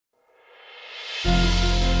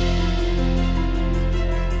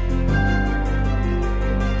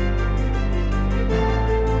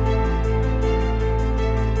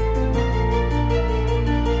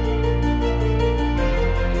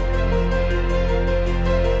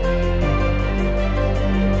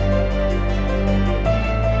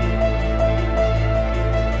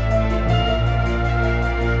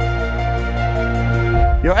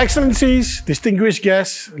Excellencies, distinguished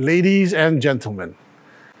guests, ladies and gentlemen,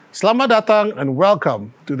 Selamat datang and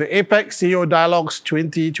welcome to the APEC CEO Dialogues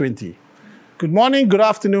 2020. Good morning, good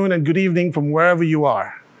afternoon and good evening from wherever you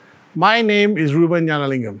are. My name is Ruben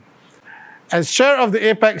Gnanalingam. As chair of the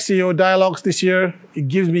APEC CEO Dialogues this year, it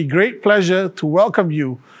gives me great pleasure to welcome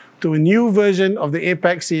you to a new version of the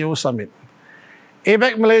APEC CEO Summit.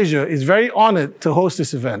 APEC Malaysia is very honored to host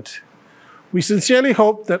this event. We sincerely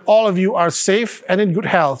hope that all of you are safe and in good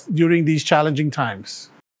health during these challenging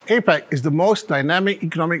times. APEC is the most dynamic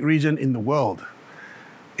economic region in the world.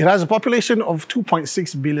 It has a population of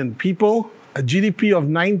 2.6 billion people, a GDP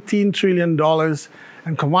of $19 trillion,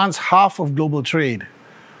 and commands half of global trade.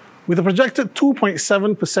 With a projected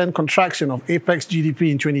 2.7% contraction of APEC's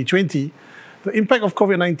GDP in 2020, the impact of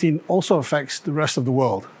COVID-19 also affects the rest of the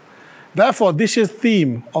world. Therefore, this year's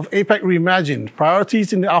theme of APEC Reimagined,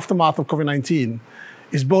 Priorities in the Aftermath of COVID-19,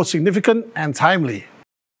 is both significant and timely.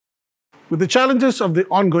 With the challenges of the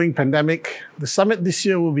ongoing pandemic, the summit this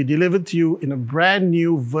year will be delivered to you in a brand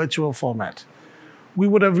new virtual format. We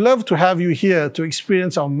would have loved to have you here to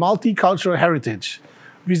experience our multicultural heritage,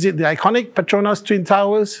 visit the iconic Petronas Twin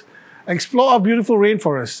Towers, explore our beautiful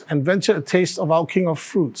rainforests, and venture a taste of our king of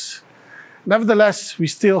fruits. Nevertheless, we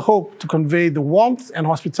still hope to convey the warmth and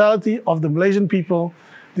hospitality of the Malaysian people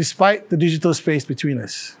despite the digital space between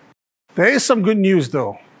us. There is some good news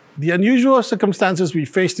though. The unusual circumstances we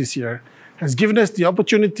faced this year has given us the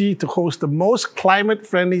opportunity to host the most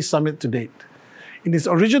climate-friendly summit to date. In its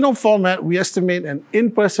original format, we estimate an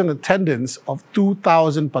in-person attendance of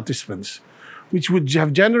 2,000 participants, which would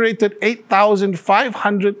have generated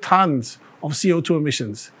 8,500 tons of CO2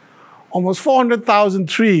 emissions. Almost 400,000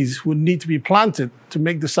 trees would need to be planted to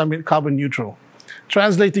make the summit carbon neutral,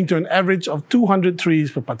 translating to an average of 200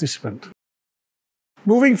 trees per participant.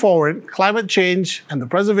 Moving forward, climate change and the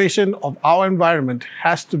preservation of our environment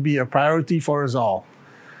has to be a priority for us all.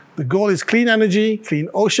 The goal is clean energy, clean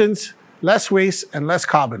oceans, less waste and less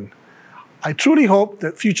carbon. I truly hope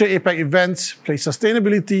that future APEC events place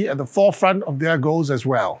sustainability at the forefront of their goals as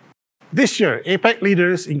well. This year, APEC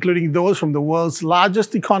leaders, including those from the world's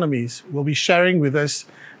largest economies, will be sharing with us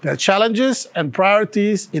their challenges and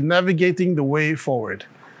priorities in navigating the way forward.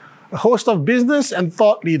 A host of business and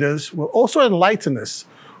thought leaders will also enlighten us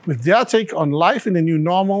with their take on life in the new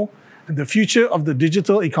normal and the future of the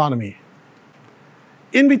digital economy.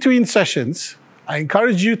 In between sessions, I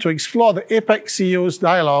encourage you to explore the APEC CEO's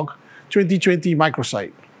Dialogue 2020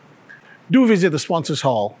 microsite. Do visit the Sponsors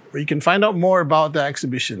Hall, where you can find out more about their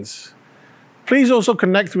exhibitions. Please also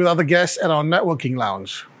connect with other guests at our networking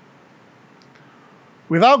lounge.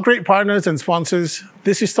 Without great partners and sponsors,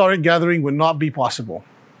 this historic gathering would not be possible.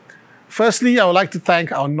 Firstly, I would like to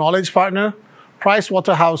thank our knowledge partner,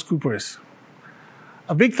 PricewaterhouseCoopers.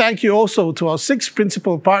 A big thank you also to our 6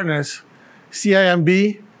 principal partners,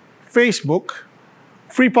 CIMB, Facebook,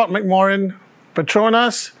 Freeport-McMoRan,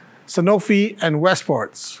 Petronas, Sanofi, and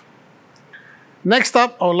Westports. Next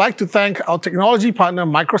up, I would like to thank our technology partner,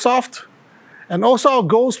 Microsoft, and also our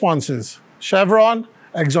gold sponsors, Chevron,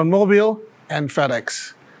 ExxonMobil, and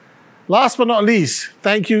FedEx. Last but not least,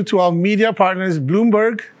 thank you to our media partners,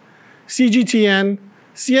 Bloomberg, CGTN,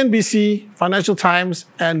 CNBC, Financial Times,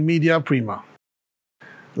 and Media Prima.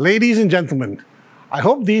 Ladies and gentlemen, I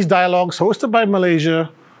hope these dialogues hosted by Malaysia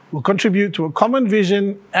will contribute to a common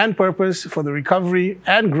vision and purpose for the recovery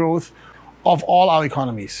and growth of all our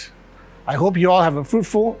economies. I hope you all have a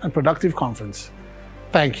fruitful and productive conference.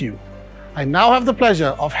 Thank you. I now have the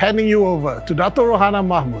pleasure of handing you over to Dato Rohana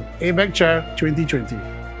Mahmood, APEC Chair 2020.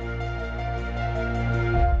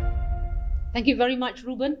 Thank you very much,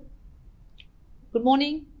 Ruben. Good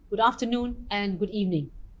morning, good afternoon, and good evening.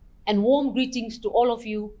 And warm greetings to all of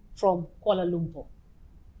you from Kuala Lumpur.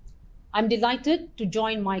 I'm delighted to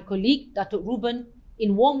join my colleague, Datuk Ruben,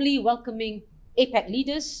 in warmly welcoming APEC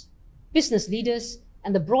leaders, business leaders,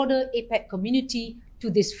 and the broader APEC community to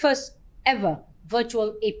this first ever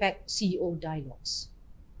virtual APEC CEO Dialogues.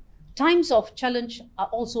 Times of challenge are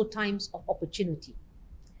also times of opportunity.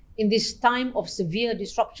 In this time of severe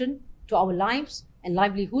disruption to our lives and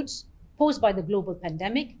livelihoods posed by the global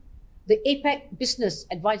pandemic, the APEC Business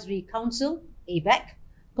Advisory Council, ABAC,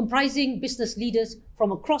 comprising business leaders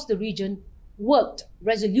from across the region, worked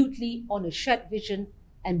resolutely on a shared vision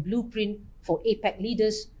and blueprint for APEC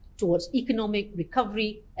leaders towards economic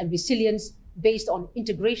recovery and resilience based on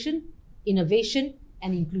integration, innovation,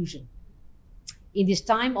 and inclusion. In this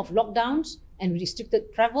time of lockdowns and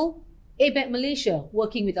restricted travel, APEC Malaysia,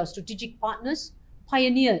 working with our strategic partners,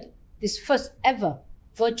 pioneered this first ever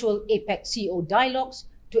virtual APEC CEO Dialogues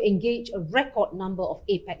to engage a record number of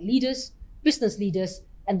APEC leaders, business leaders,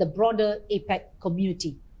 and the broader APEC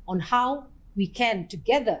community on how we can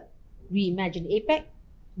together reimagine APEC,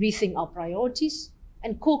 rethink our priorities,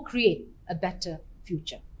 and co-create a better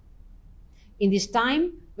future. In this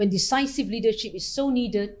time when decisive leadership is so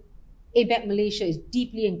needed, APEC Malaysia is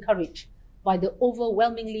deeply encouraged by the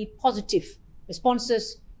overwhelmingly positive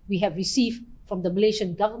responses we have received from the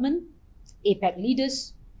Malaysian government, APEC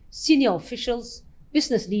leaders, senior officials,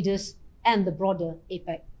 business leaders, and the broader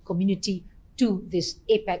APEC community to this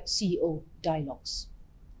APEC CEO dialogues.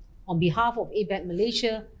 On behalf of APEC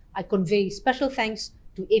Malaysia, I convey special thanks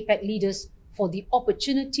to APEC leaders for the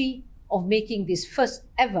opportunity of making this first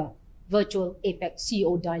ever virtual APEC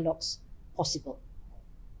CEO dialogues possible.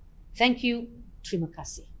 Thank you. Terima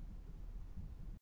kasih.